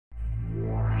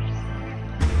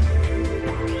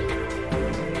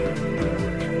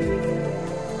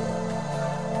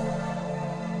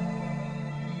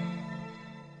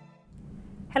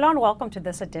Hello and welcome to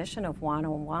this edition of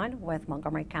One-on-One with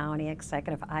Montgomery County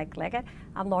Executive Ike Leggett.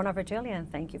 I'm Lorna Virgili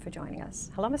and thank you for joining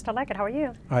us. Hello, Mr. Leggett. How are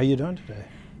you? How are you doing today?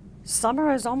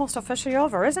 Summer is almost officially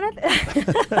over, isn't it?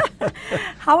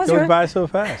 How was Goes by so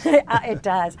fast. It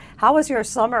does. How was your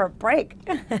summer break?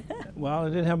 Well, I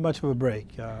didn't have much of a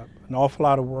break. An awful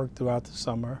lot of work throughout the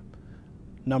summer.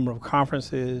 Number of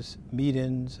conferences,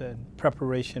 meetings, and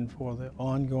preparation for the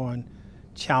ongoing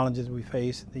challenges we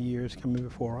face in the years coming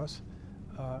before us,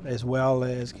 as well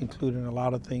as concluding a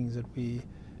lot of things that we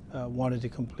wanted to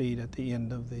complete at the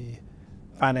end of the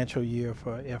financial year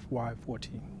for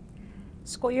FY14.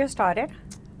 School year started.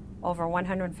 Over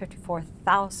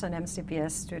 154,000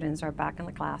 MCPS students are back in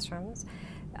the classrooms.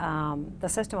 The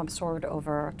system absorbed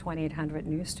over 2,800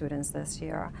 new students this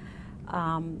year.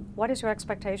 What is your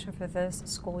expectation for this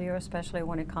school year, especially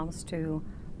when it comes to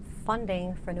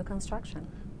funding for new construction?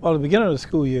 Well, the beginning of the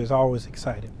school year is always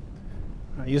exciting.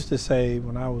 I used to say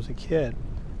when I was a kid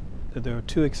that there were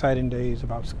two exciting days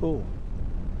about school: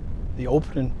 the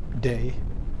opening day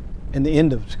and the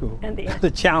end of school. And the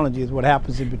challenge is what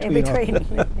happens in between.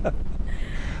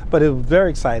 But it was very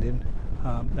exciting.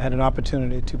 I had an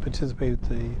opportunity to participate with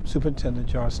the superintendent,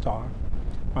 George Starr,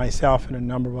 myself, and a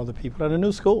number of other people at a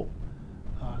new school.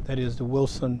 That is the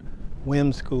Wilson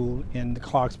Wims School in the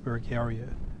Clarksburg area.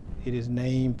 It is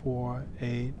named for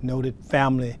a noted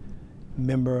family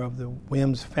member of the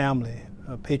Wims family,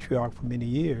 a patriarch for many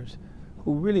years,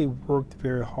 who really worked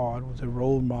very hard, was a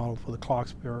role model for the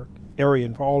Clarksburg area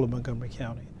and for all of Montgomery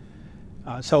County.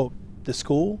 So the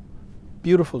school,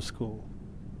 beautiful school,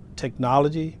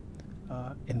 technology,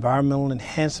 environmental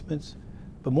enhancements,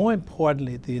 but more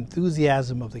importantly, the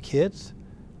enthusiasm of the kids,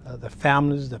 the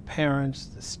families, the parents,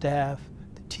 the staff,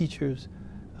 the teachers.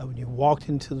 When you walked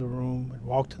into the room and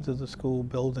walked into the school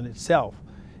building itself,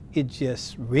 it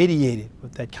just radiated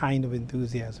with that kind of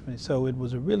enthusiasm. And so it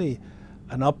was really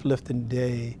an uplifting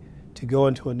day to go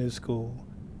into a new school,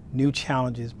 new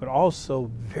challenges, but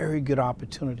also very good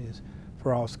opportunities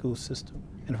for our school system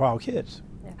and for our kids.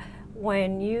 Yeah.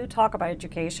 When you talk about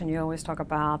education, you always talk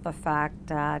about the fact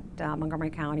that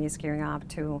Montgomery County is gearing up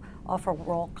to offer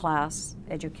world-class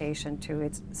education to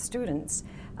its students.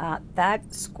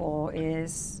 That school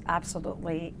is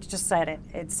absolutely, just said it,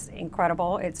 it's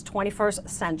incredible. It's 21st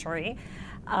century.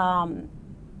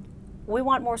 We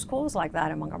want more schools like that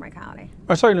in Montgomery County.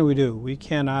 Well, certainly we do. We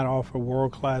cannot offer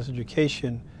world-class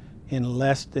education in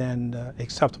less than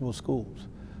acceptable schools.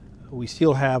 We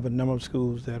still have a number of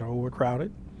schools that are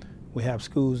overcrowded. We have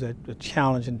schools that are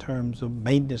challenged in terms of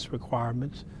maintenance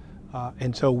requirements.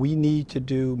 And so we need to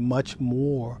do much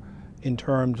more in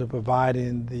terms of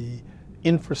providing the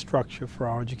infrastructure for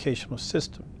our educational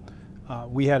system.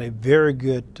 We had a very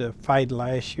good fight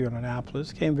last year in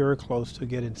Annapolis, came very close to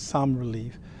getting some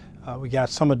relief. We got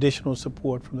some additional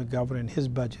support from the governor in his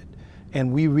budget,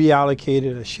 and we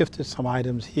reallocated or shifted some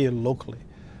items here locally.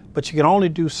 But you can only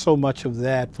do so much of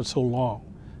that for so long.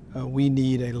 We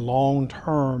need a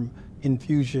long-term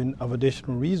infusion of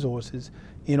additional resources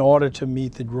in order to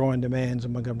meet the growing demands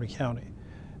of Montgomery County.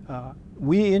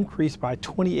 We increased by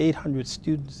 2,800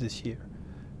 students this year.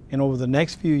 And over the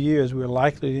next few years, we're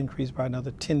likely to increase by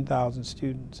another 10,000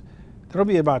 students. There'll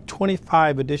be about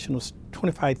 25,000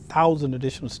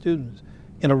 additional students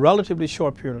in a relatively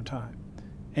short period of time.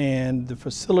 And the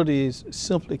facilities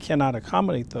simply cannot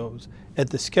accommodate those at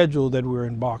the schedule that we're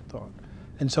embarked on.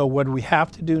 And so what we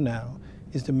have to do now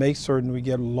is to make certain we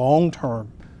get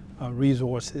long-term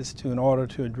resources in order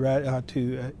to address,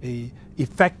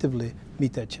 effectively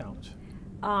meet that challenge.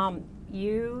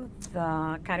 You,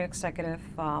 the county executive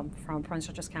from Prince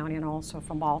George's County and also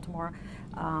from Baltimore,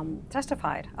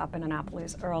 testified up in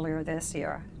Annapolis earlier this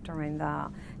year during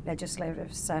the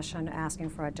legislative session asking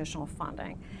for additional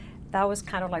funding. That was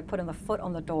kind of like putting the foot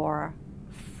on the door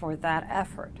for that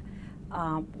effort.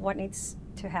 What needs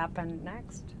to happen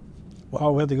next?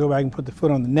 Well, we have to go back and put the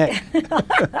foot on the neck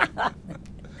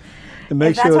to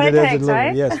make sure that it's delivered.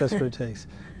 Right? Yes, that's what it takes.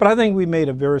 But I think we made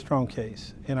a very strong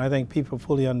case, and I think people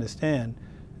fully understand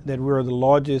that we're the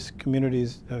largest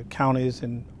communities, counties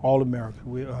in all America,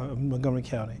 Montgomery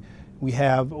County. We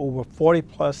have over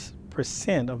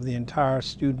 40+% of the entire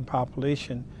student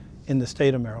population in the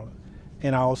state of Maryland.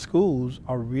 And our schools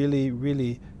are really,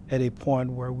 really at a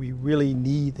point where we really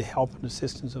need the help and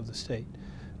assistance of the state.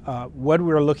 What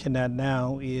we're looking at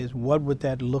now is what would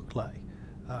that look like?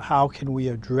 How can we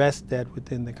address that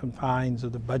within the confines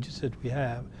of the budgets that we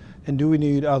have? And do we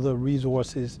need other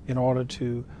resources in order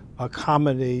to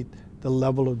accommodate the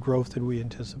level of growth that we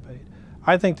anticipate?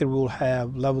 I think that we'll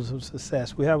have levels of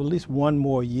success. We have at least one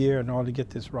more year in order to get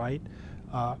this right.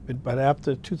 But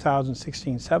after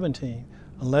 2016-17,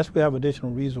 unless we have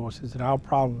additional resources, then our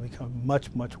problem becomes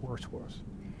much, much worse for us.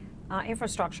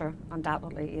 Infrastructure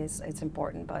undoubtedly it's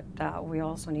important, but we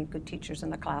also need good teachers in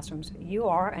the classrooms. You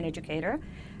are an educator.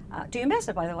 Do you miss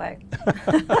it, by the way?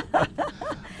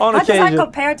 On How occasion, does that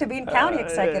compare to being county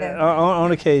executive?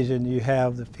 On occasion, you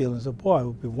have the feelings of, boy, it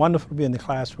would be wonderful to be in the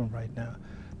classroom right now.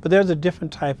 But there's a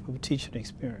different type of teaching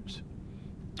experience.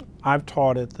 I've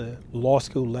taught at the law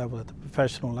school level, at the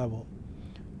professional level,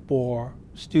 for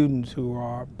students who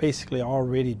are basically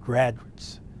already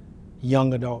graduates,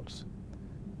 young adults.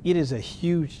 It is a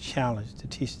huge challenge to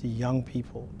teach the young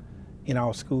people in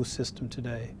our school system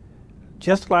today.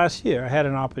 Just last year, I had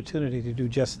an opportunity to do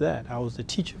just that. I was the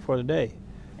teacher for the day.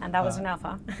 And that was enough,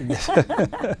 huh?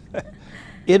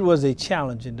 It was a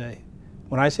challenging day.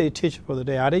 When I say teacher for the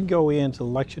day, I didn't go in to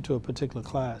lecture to a particular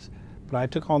class, but I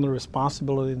took on the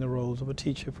responsibility and the roles of a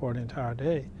teacher for an entire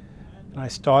day. And I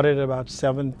started at about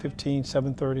 7:15,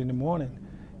 7:30 in the morning.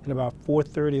 And about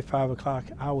 4:30, 5 o'clock,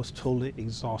 I was totally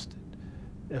exhausted.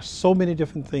 There's so many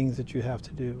different things that you have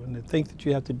to do, and to think that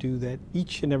you have to do that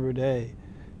each and every day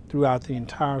throughout the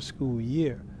entire school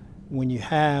year, when you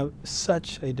have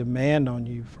such a demand on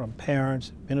you from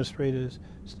parents, administrators,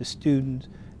 the students,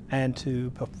 and to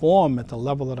perform at the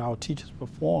level that our teachers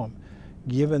perform,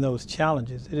 given those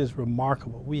challenges, it is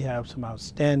remarkable. We have some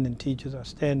outstanding teachers,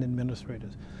 outstanding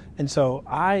administrators. And so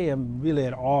I am really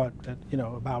at awe that,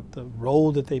 about the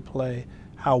role that they play,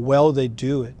 how well they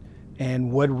do it,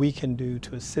 and what we can do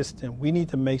to assist them. We need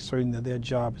to make certain that their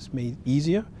job is made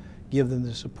easier, give them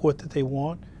the support that they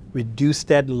want, reduce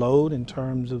that load in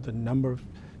terms of the number of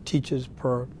teachers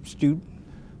per student,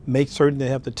 make certain they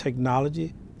have the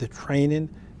technology, the training,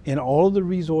 and all of the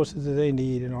resources that they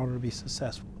need in order to be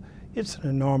successful. It's an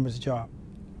enormous job.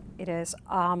 It is.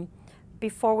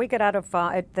 Before we get out of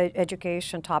the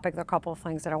education topic, there are a couple of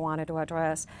things that I wanted to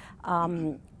address.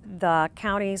 The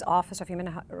county's Office of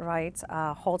Human Rights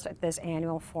holds this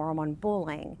annual forum on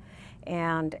bullying.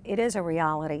 And it is a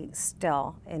reality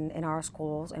still in our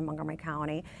schools in Montgomery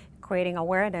County, creating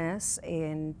awareness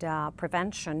and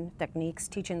prevention techniques,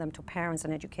 teaching them to parents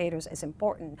and educators is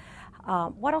important.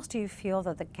 What else do you feel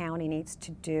that the county needs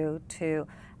to do to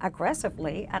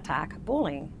aggressively attack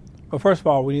bullying? Well, first of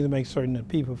all, we need to make certain that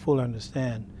people fully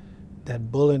understand that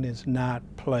bullying is not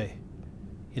play.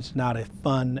 It's not a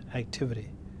fun activity.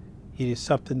 It is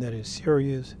something that is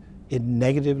serious. It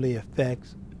negatively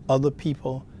affects other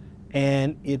people,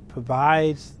 and it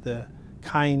provides the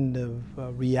kind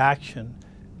of reaction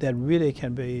that really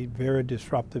can be very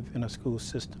disruptive in a school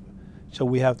system. So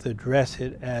we have to address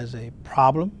it as a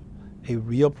problem, a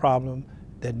real problem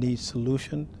that needs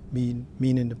solution,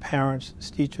 meaning the parents, the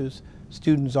teachers,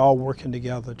 students all working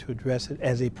together to address it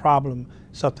as a problem,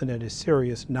 something that is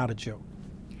serious, not a joke.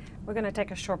 We're going to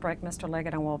take a short break, Mr.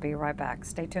 Leggett, and we'll be right back.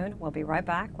 Stay tuned. We'll be right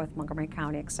back with Montgomery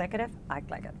County Executive Ike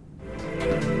Leggett.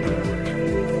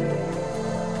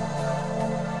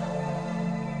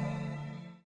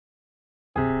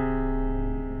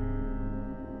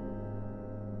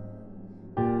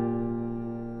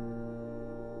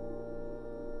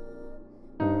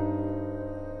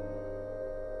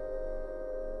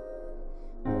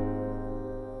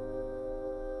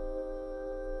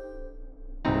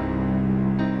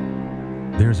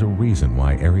 There's a reason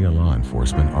why area law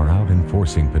enforcement are out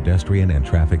enforcing pedestrian and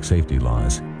traffic safety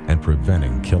laws and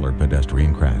preventing killer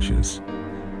pedestrian crashes.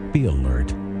 Be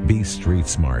alert. Be street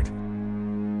smart.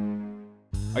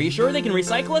 Are you sure they can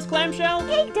recycle us, Clamshell?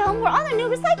 Hey, Dome, we're on a new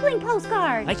recycling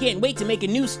postcard. I can't wait to make a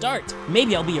new start.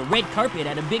 Maybe I'll be a red carpet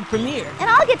at a big premiere. And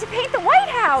I'll get to paint the White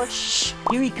House. Shh,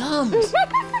 here he comes.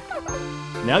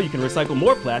 Now you can recycle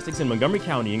more plastics in Montgomery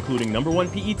County, including #1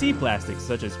 PET plastics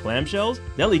such as clamshells,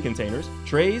 deli containers,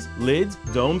 trays, lids,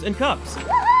 domes, and cups.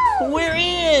 We're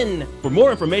in! For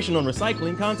more information on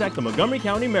recycling, contact the Montgomery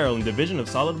County, Maryland Division of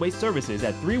Solid Waste Services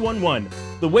at 311.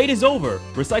 The wait is over.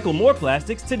 Recycle more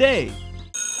plastics today.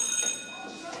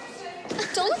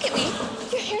 Don't look at me.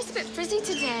 Your hair's a bit frizzy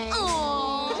today.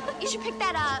 Aww. You should pick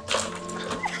that up.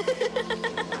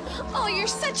 Oh, you're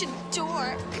such a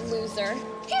dork. Loser.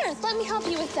 Here, let me help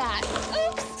you with that.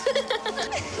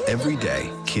 Oops. Every day,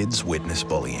 kids witness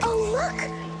bullying. Oh,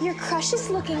 look. Your crush is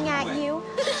looking at you.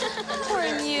 Poor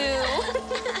you.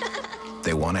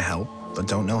 They want to help, but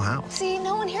don't know how. See,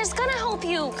 no one here's gonna help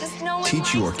you, because no one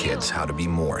Teach your likes kids you. how to be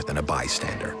more than a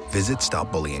bystander. Visit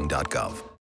stopbullying.gov.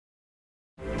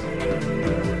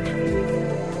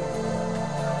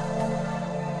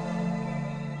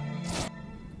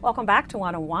 Welcome back to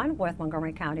 101 with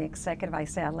Montgomery County Executive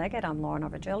Ike Leggett. I'm Lorna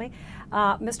Virgili.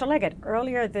 Mr. Leggett,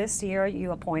 earlier this year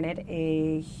you appointed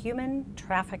a human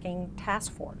trafficking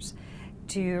task force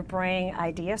to bring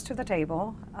ideas to the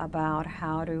table about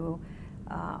how to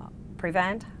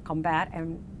prevent, combat,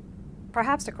 and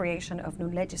perhaps the creation of new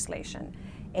legislation.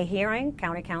 A hearing,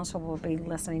 County Council will be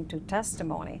listening to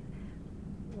testimony.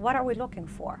 What are we looking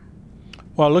for?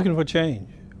 Well, looking for change.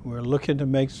 We're looking to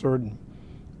make certain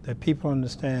that people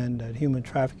understand that human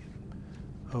trafficking,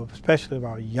 especially of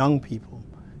our young people,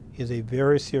 is a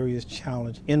very serious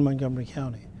challenge in Montgomery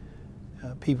County.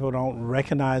 People don't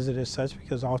recognize it as such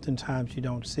because oftentimes you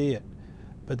don't see it.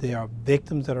 But there are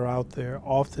victims that are out there,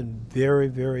 often very,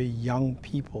 very young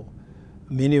people,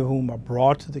 many of whom are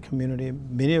brought to the community,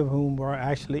 many of whom are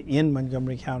actually in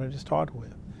Montgomery County to start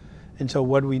with. And so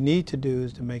what we need to do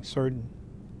is to make certain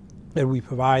that we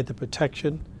provide the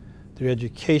protection, the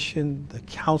education, the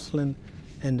counseling,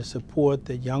 and the support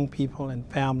that young people and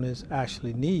families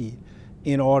actually need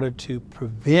in order to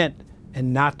prevent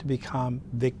and not to become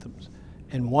victims.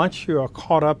 And once you are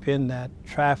caught up in that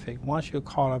traffic, once you're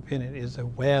caught up in it, is a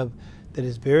web that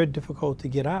is very difficult to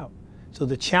get out. So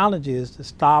the challenge is to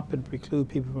stop and preclude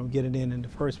people from getting in the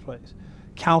first place.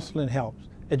 Counseling helps,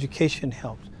 education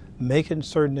helps, making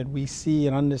certain that we see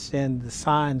and understand the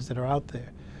signs that are out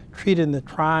there, treating the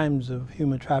crimes of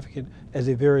human trafficking as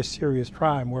a very serious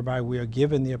crime whereby we are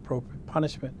given the appropriate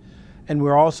punishment. And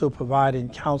we're also providing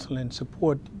counseling and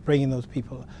support, bringing those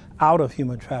people out of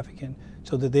human trafficking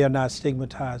so that they are not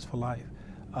stigmatized for life.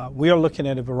 We are looking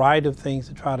at a variety of things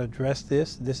to try to address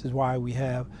this. This is why we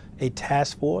have a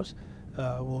task force.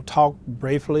 We'll talk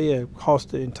briefly across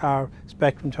the entire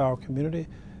spectrum to our community.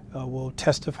 We'll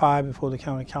testify before the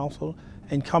County Council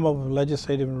and come up with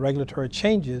legislative and regulatory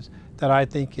changes that I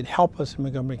think could help us in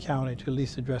Montgomery County to at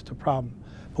least address the problem.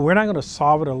 But we're not going to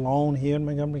solve it alone here in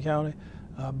Montgomery County,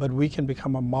 but we can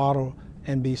become a model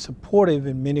and be supportive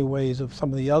in many ways of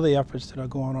some of the other efforts that are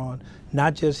going on,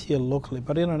 not just here locally,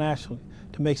 but internationally,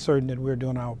 to make certain that we're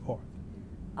doing our part.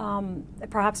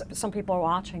 Perhaps some people are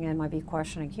watching and might be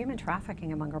questioning human trafficking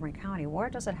in Montgomery County.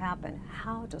 Where does it happen?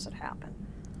 How does it happen?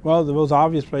 Well, the most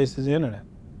obvious place is the internet.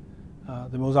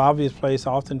 The most obvious place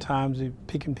oftentimes is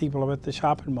picking people up at the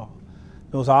shopping mall.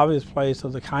 The most obvious place are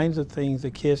the kinds of things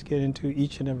that kids get into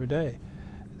each and every day.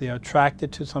 They are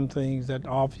attracted to some things that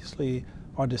obviously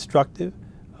are destructive.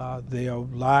 They are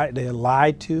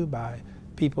lied to by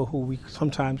people who we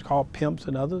sometimes call pimps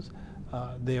and others.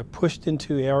 They are pushed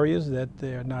into areas that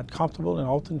they are not comfortable and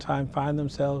oftentimes find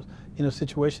themselves in a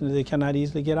situation that they cannot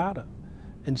easily get out of.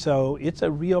 And so it's a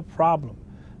real problem.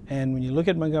 And when you look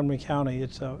at Montgomery County,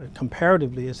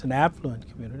 comparatively, it's an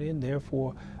affluent community, and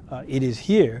therefore it is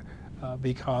here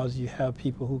because you have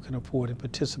people who can afford to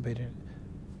participate in it.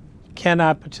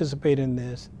 Cannot participate in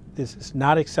this. This is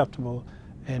not acceptable,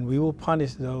 and we will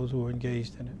punish those who are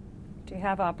engaged in it. Do you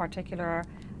have a particular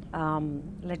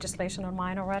legislation in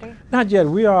mind already? Not yet.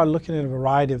 We are looking at a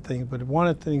variety of things, but one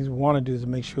of the things we want to do is to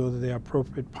make sure that there are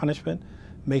appropriate punishment,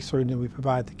 make certain that we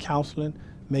provide the counseling,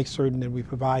 make certain that we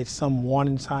provide some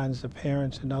warning signs to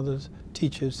parents and others,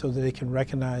 teachers, so that they can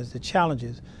recognize the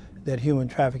challenges that human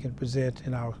trafficking presents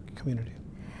in our community.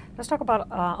 Let's talk about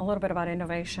a little bit about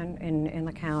innovation in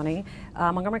the county.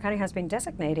 Montgomery County has been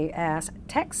designated as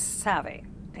tech savvy.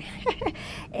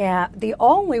 The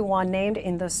only one named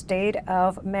in the state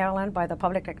of Maryland by the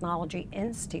Public Technology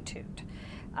Institute.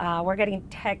 We're getting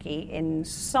techie in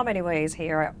so many ways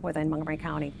here within Montgomery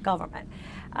County government.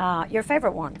 Your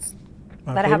favorite ones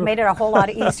that have made it a whole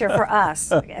lot easier for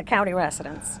us, county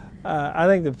residents? I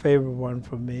think the favorite one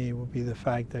for me would be the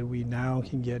fact that we now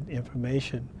can get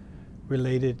information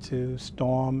related to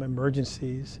storm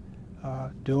emergencies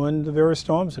during the various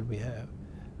storms that we have.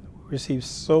 We receive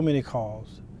so many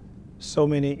calls, so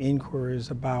many inquiries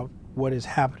about what is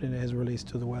happening as it relates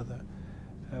to the weather.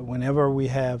 Whenever we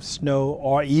have snow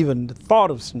or even the thought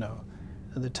of snow,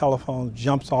 the telephone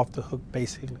jumps off the hook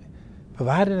basically.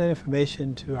 Providing that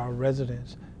information to our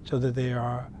residents so that they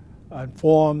are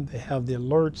informed, they have the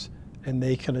alerts, and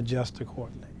they can adjust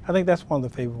accordingly. I think that's one of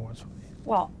the favorite ones for me.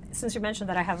 Well, since you mentioned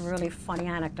that, I have a really funny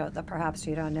anecdote that perhaps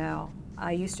you don't know.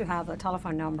 I used to have a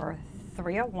telephone number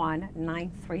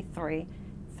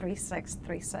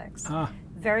 301-933-3636,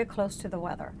 very close to the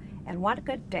weather. And one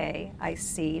good day, I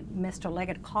see Mr.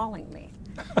 Leggett calling me.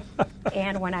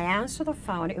 And when I answered the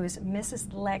phone, it was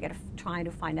Mrs. Leggett trying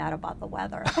to find out about the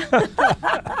weather.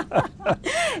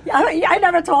 I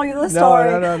never told you the story.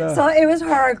 No. So it was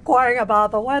her inquiring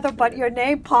about the weather, but your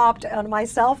name popped on my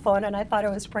cell phone, and I thought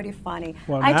it was pretty funny.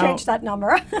 Well, I changed that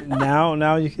number.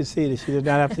 now you can see that she did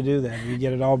not have to do that. We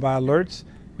get it all by alerts.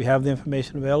 We have the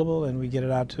information available, and we get it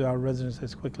out to our residents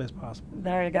as quickly as possible.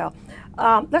 There you go.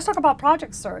 Let's talk about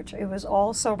Project Search. It was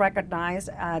also recognized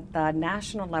at the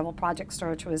national level. Project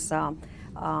Search was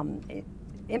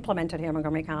implemented here in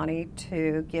Montgomery County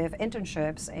to give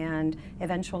internships and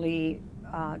eventually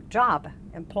job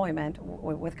employment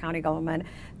with county government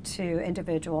to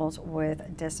individuals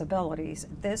with disabilities.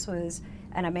 This was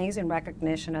an amazing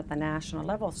recognition at the national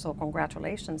level, so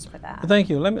congratulations for that. Well, thank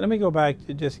you. Let me go back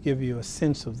to just give you a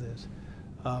sense of this.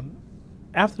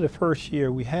 After the first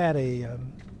year, we had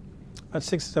about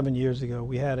 6 or 7 years ago,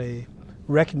 we had a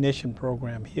recognition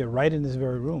program here, right in this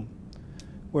very room,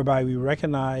 whereby we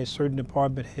recognized certain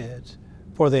department heads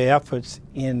for their efforts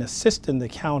in assisting the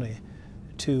county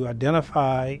to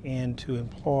identify and to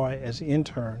employ as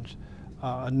interns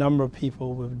a number of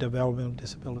people with developmental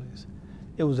disabilities.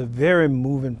 It was a very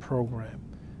moving program.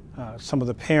 Some of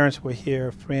the parents were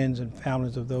here, friends and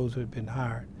families of those who had been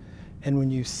hired. And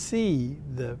when you see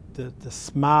the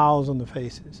smiles on the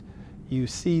faces, you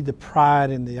see the pride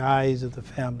in the eyes of the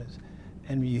families,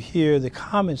 and you hear the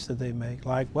comments that they make,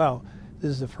 like, well,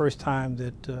 this is the first time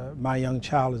that my young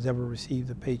child has ever received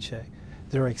a paycheck.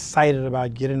 They're excited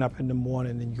about getting up in the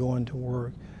morning and going to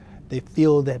work. They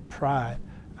feel that pride.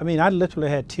 I mean, I literally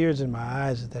had tears in my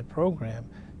eyes at that program,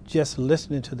 just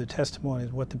listening to the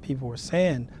testimonies, what the people were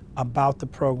saying about the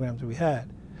programs we had.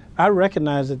 I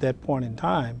recognized at that point in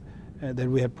time that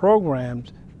we had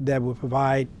programs that would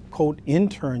provide, quote,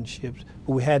 internships,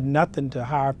 but we had nothing to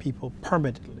hire people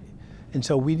permanently. And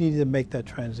so we needed to make that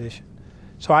transition.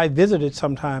 So I visited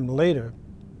sometime later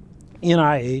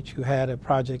NIH, who had a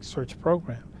project search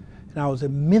program. And I was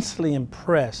immensely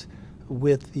impressed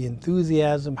with the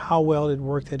enthusiasm, how well it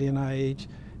worked at NIH.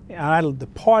 And I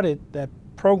departed that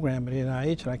program at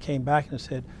NIH, and I came back and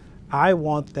said, I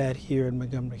want that here in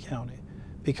Montgomery County,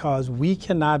 because we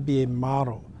cannot be a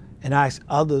model and ask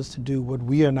others to do what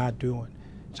we are not doing.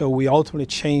 So we ultimately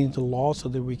changed the law so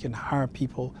that we can hire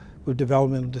people with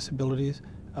developmental disabilities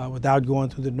without going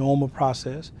through the normal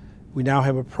process. We now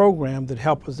have a program that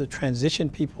helps us to transition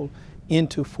people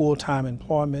into full-time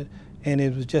employment, and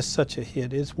it was just such a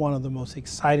hit. It's one of the most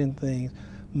exciting things,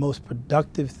 most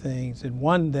productive things, and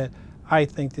one that I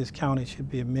think this county should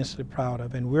be immensely proud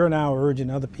of. And we're now urging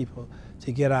other people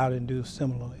to get out and do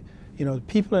similarly. You know,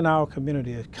 people in our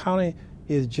community, the county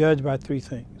is judged by 3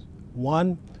 things.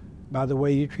 1, by the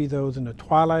way you treat those in the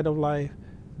twilight of life,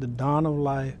 the dawn of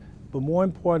life, but more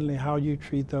importantly, how you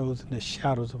treat those in the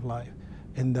shadows of life.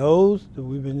 And those that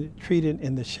we've been treating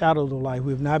in the shadows of life,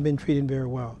 we've not been treating very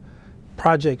well.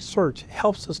 Project Search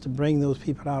helps us to bring those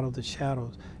people out of the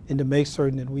shadows and to make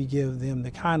certain that we give them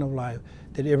the kind of life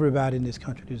that everybody in this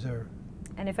country deserves.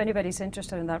 And if anybody's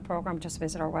interested in that program, just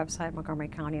visit our website,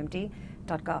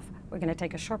 montgomerycountymd.gov. We're going to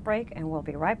take a short break, and we'll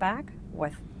be right back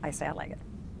with Ike Leggett.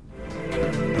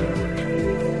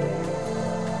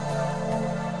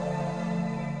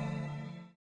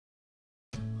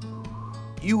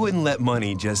 You wouldn't let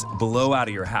money just blow out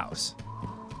of your house.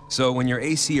 So when your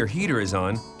AC or heater is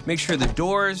on, make sure the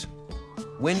doors,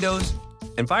 windows,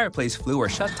 and fireplace flue are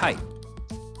shut tight.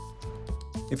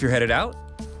 If you're headed out,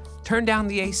 turn down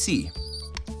the AC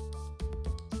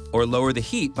or lower the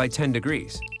heat by 10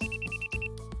 degrees.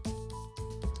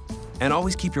 And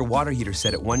always keep your water heater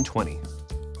set at 120.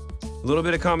 A little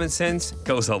bit of common sense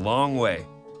goes a long way.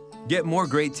 Get more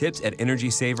great tips at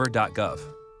energysaver.gov.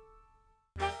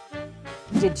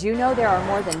 Did you know there are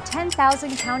more than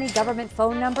 10,000 county government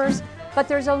phone numbers? But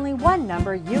there's only one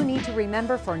number you need to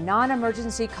remember for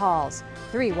non-emergency calls,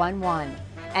 311.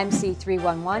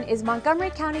 MC311 is Montgomery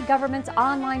County government's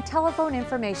online telephone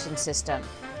information system.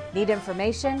 Need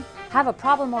information? Have a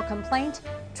problem or complaint?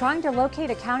 Trying to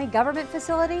locate a county government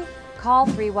facility? Call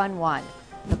 311.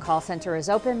 The call center is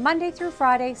open Monday through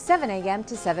Friday, 7 a.m.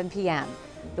 to 7 p.m.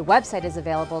 The website is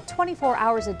available 24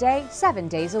 hours a day, 7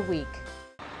 days a week.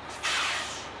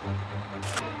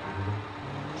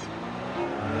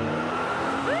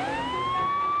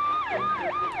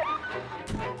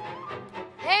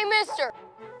 Hey, mister,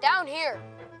 down here.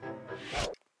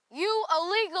 You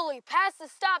illegally passed the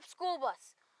stop school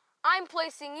bus. I'm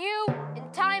placing you in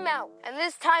timeout, and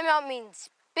this timeout means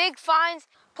big fines,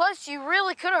 plus you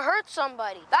really could have hurt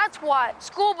somebody. That's why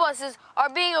school buses are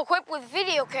being equipped with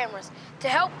video cameras to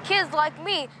help kids like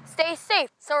me stay safe,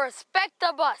 so respect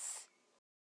the bus.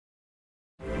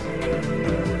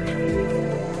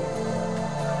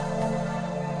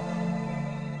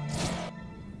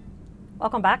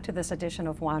 Welcome back to this edition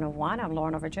of 101. I'm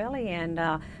Lorna Virgili,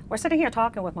 and we're sitting here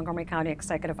talking with Montgomery County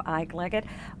Executive Ike Leggett.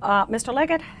 Mr.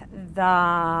 Leggett,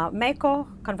 the MACO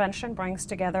convention brings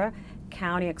together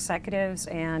county executives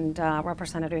and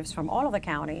representatives from all of the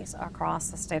counties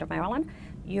across the state of Maryland.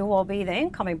 You will be the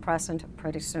incoming president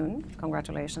pretty soon.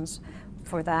 Congratulations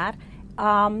for that.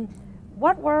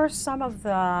 What were some of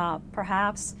the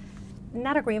perhaps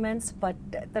not agreements, but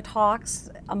the talks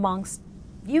amongst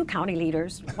you county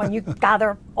leaders when you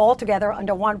gather all together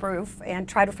under one roof and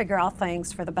try to figure out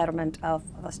things for the betterment of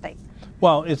the state?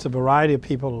 Well, it's a variety of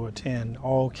people who attend,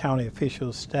 all county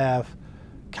officials, staff,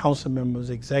 council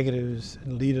members, executives,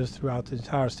 and leaders throughout the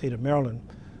entire state of Maryland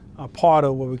are part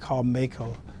of what we call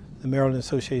MACO, the Maryland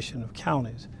Association of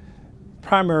Counties,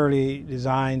 primarily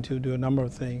designed to do a number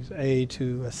of things. A,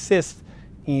 to assist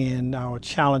in our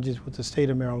challenges with the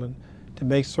state of Maryland, to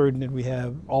make certain that we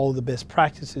have all the best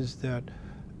practices that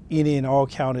any and all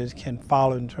counties can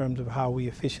follow in terms of how we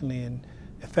efficiently and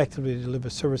effectively deliver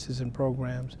services and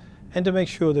programs, and to make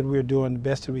sure that we're doing the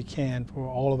best that we can for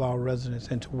all of our residents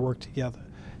and to work together.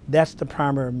 That's the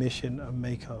primary mission of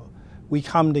MACO. We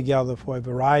come together for a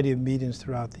variety of meetings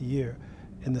throughout the year.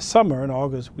 In the summer, in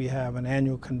August, we have an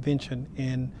annual convention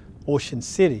in Ocean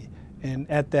City, and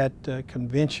at that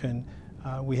convention,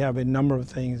 we have a number of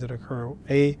things that occur.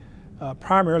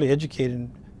 Primarily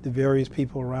educating the various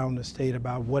people around the state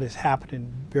about what is happening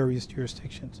in various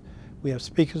jurisdictions. We have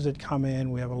speakers that come in,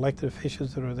 we have elected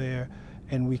officials that are there,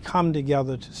 and we come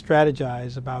together to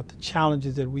strategize about the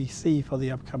challenges that we see for the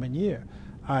upcoming year,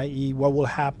 i.e. what will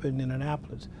happen in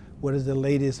Annapolis, what is the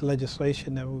latest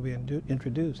legislation that will be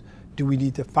introduced. Do we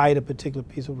need to fight a particular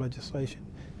piece of legislation?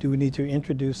 Do we need to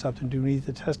introduce something? Do we need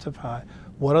to testify?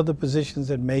 What are the positions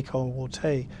that MACO will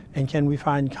take? And can we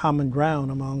find common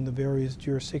ground among the various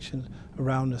jurisdictions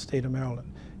around the state of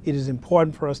Maryland? It is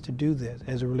important for us to do this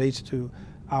as it relates to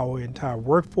our entire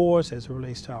workforce, as it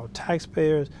relates to our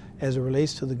taxpayers, as it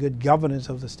relates to the good governance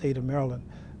of the state of Maryland.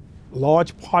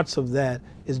 Large parts of that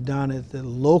is done at the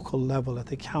local level, at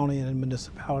the county and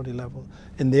municipality level,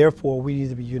 and therefore we need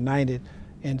to be united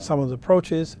in some of the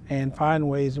approaches and find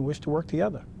ways in which to work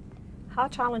together. How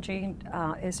challenging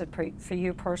is it for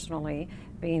you personally,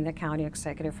 being the county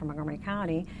executive for Montgomery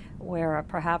County, where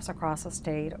perhaps across the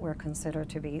state we're considered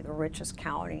to be the richest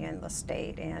county in the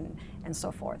state and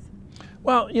so forth?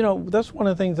 Well, you know, that's one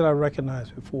of the things that I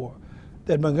recognized before,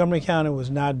 that Montgomery County was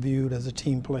not viewed as a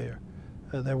team player,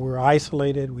 that we're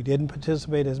isolated, we didn't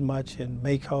participate as much in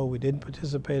MACO, we didn't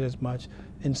participate as much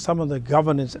in some of the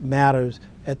governance matters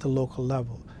at the local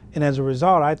level. And as a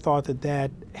result, I thought that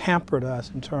that hampered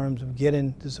us in terms of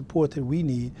getting the support that we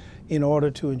need in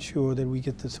order to ensure that we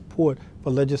get the support for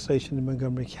legislation in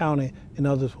Montgomery County and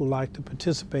others who like to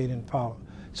participate and follow.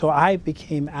 So I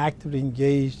became actively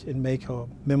engaged in MACO,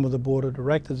 member of the board of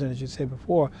directors, and as you said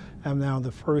before, I'm now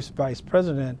the first vice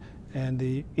president and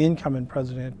the incoming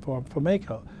president for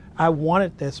MACO. I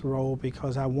wanted this role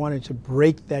because I wanted to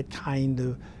break that kind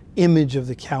of image of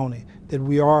the county, that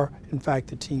we are in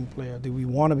fact a team player, that we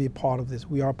want to be a part of this.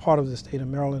 We are part of the state of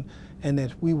Maryland, and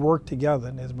that we work together,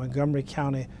 and as Montgomery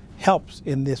County helps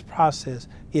in this process,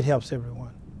 it helps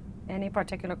everyone. Any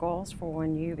particular goals for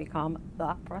when you become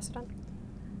the president?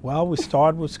 Well, we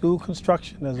start with school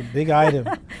construction as a big item.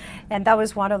 And that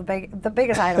was one of the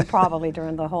biggest item probably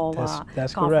during the whole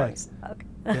that's conference. Correct.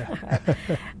 Okay.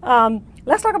 Yeah.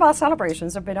 Let's talk about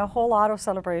celebrations. There have been a whole lot of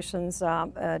celebrations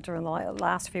during the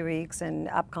last few weeks and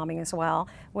upcoming as well.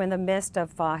 We're in the midst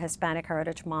of Hispanic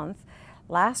Heritage Month.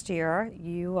 Last year,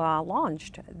 you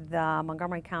launched the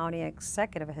Montgomery County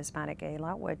Executive Hispanic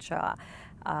Gala, which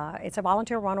it's a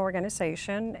volunteer-run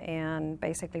organization and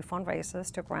basically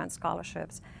fundraises to grant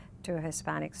scholarships to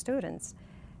Hispanic students.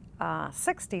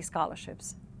 60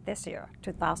 scholarships this year,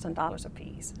 $2,000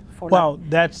 apiece. Well,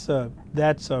 that's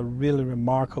a really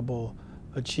remarkable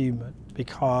achievement,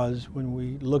 because when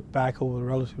we look back over a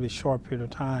relatively short period of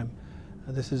time,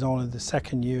 this is only the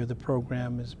second year the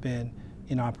program has been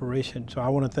in operation. So I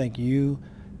want to thank you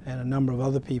and a number of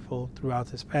other people throughout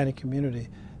the Hispanic community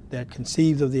that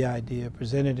conceived of the idea,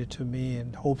 presented it to me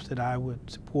in hopes that I would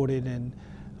support it and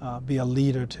be a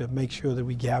leader to make sure that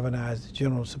we galvanize the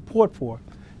general support for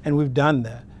it. And we've done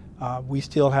that. We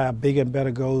still have bigger and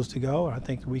better goals to go. I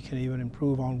think that we can even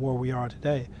improve on where we are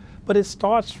today. But it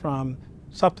starts from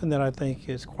something that I think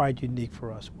is quite unique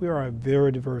for us. We are a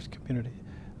very diverse community.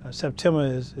 September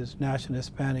is National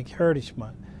Hispanic Heritage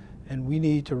Month, and we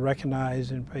need to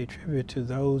recognize and pay tribute to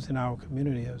those in our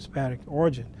community of Hispanic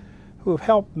origin who have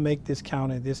helped make this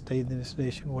county, this state, and this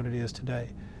nation what it is today.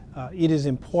 It is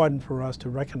important for us to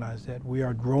recognize that. We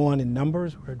are growing in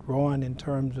numbers, we're growing in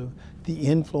terms of the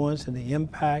influence and the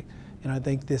impact, and I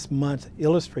think this month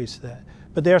illustrates that.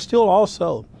 But there are still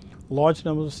also large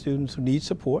numbers of students who need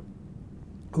support,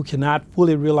 who cannot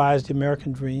fully realize the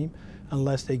American dream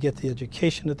unless they get the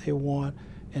education that they want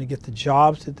and get the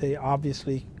jobs that they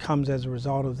obviously comes as a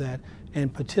result of that,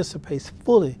 and participates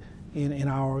fully in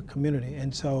our community.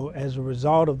 And so as a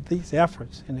result of these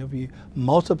efforts, and if you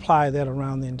multiply that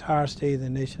around the entire state and the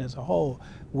nation as a whole,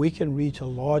 we can reach a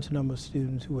large number of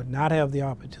students who would not have the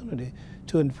opportunity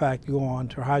to in fact go on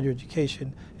to higher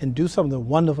education and do some of the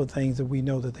wonderful things that we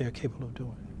know that they're capable of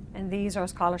doing. And these are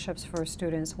scholarships for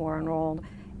students who are enrolled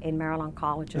in Maryland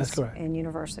colleges and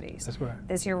universities. That's correct.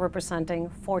 This year representing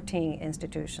 14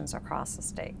 institutions across the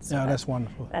state. So that's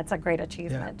wonderful. That's a great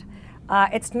achievement. Yeah.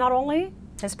 It's not only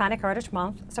Hispanic Heritage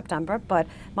Month, September, but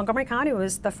Montgomery County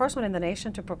was the first one in the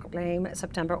nation to proclaim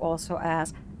September also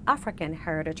as African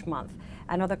Heritage Month.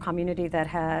 Another community that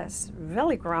has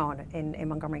really grown in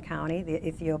Montgomery County, the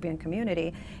Ethiopian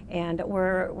community, and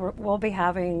we'll be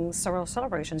having several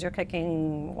celebrations. You're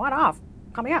kicking one off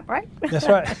coming up, right? That's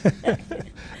right.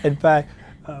 In fact,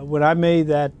 when I made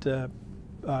that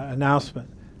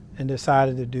announcement and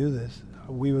decided to do this,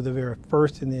 we were the very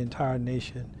first in the entire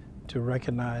nation to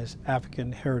recognize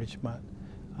African Heritage Month.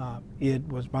 It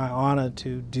was my honor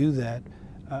to do that.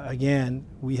 Again,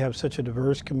 we have such a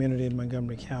diverse community in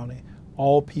Montgomery County,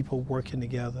 all people working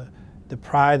together. The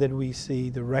pride that we see,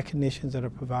 the recognitions that are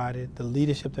provided, the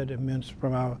leadership that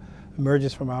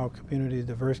emerges from our communities,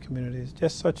 diverse communities,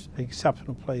 just such an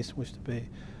exceptional place in which to be.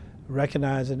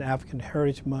 Recognizing African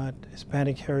Heritage Month,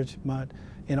 Hispanic Heritage Month,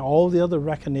 and all the other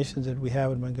recognitions that we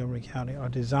have in Montgomery County are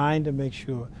designed to make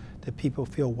sure that people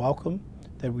feel welcome,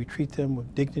 that we treat them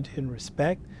with dignity and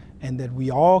respect, and that we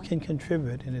all can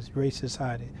contribute in this great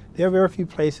society. There are very few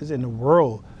places in the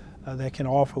world that can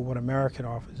offer what America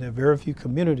offers. There are very few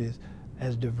communities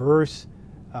as diverse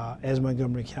as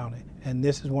Montgomery County, and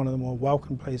this is one of the more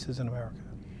welcome places in America.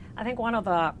 I think one of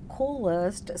the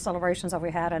coolest celebrations that we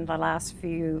had in the last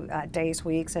few days,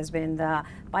 weeks, has been the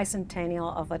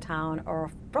bicentennial of the town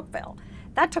of Brookville.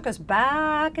 That took us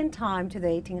back in time to the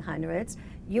 1800s.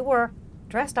 You were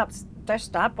dressed up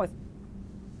with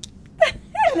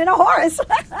in a horse.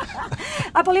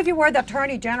 I believe you were the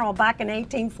Attorney General back in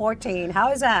 1814.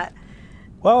 How is that?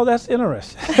 Well, that's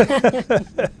interesting.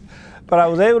 But I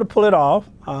was able to pull it off.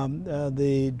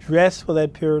 The dress for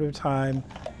that period of time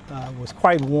was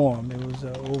quite warm. It was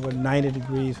over 90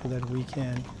 degrees for that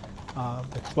weekend.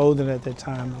 The clothing at that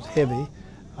time was heavy,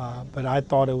 but I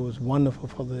thought it was wonderful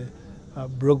for the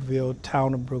Brookville,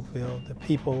 town of Brookville. The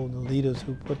people, the leaders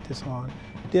who put this on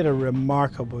did a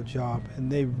remarkable job, and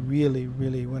they really,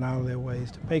 really went out of their ways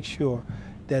to make sure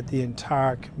that the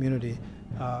entire community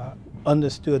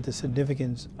understood the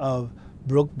significance of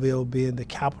Brookville being the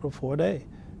capital for a day.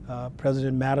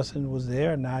 President Madison was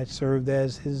there, and I served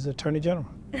as his Attorney General.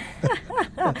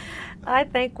 I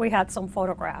think we had some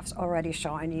photographs already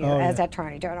showing you as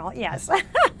Attorney General. Yes.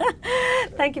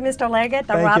 Thank you, Mr. Leggett.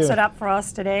 That wraps it up for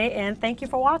us today, and thank you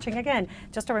for watching. Again,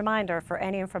 just a reminder, for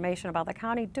any information about the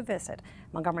county, to visit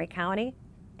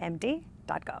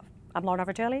montgomerycountymd.gov. I'm Lorna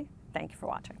Virgili. Thank you for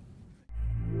watching.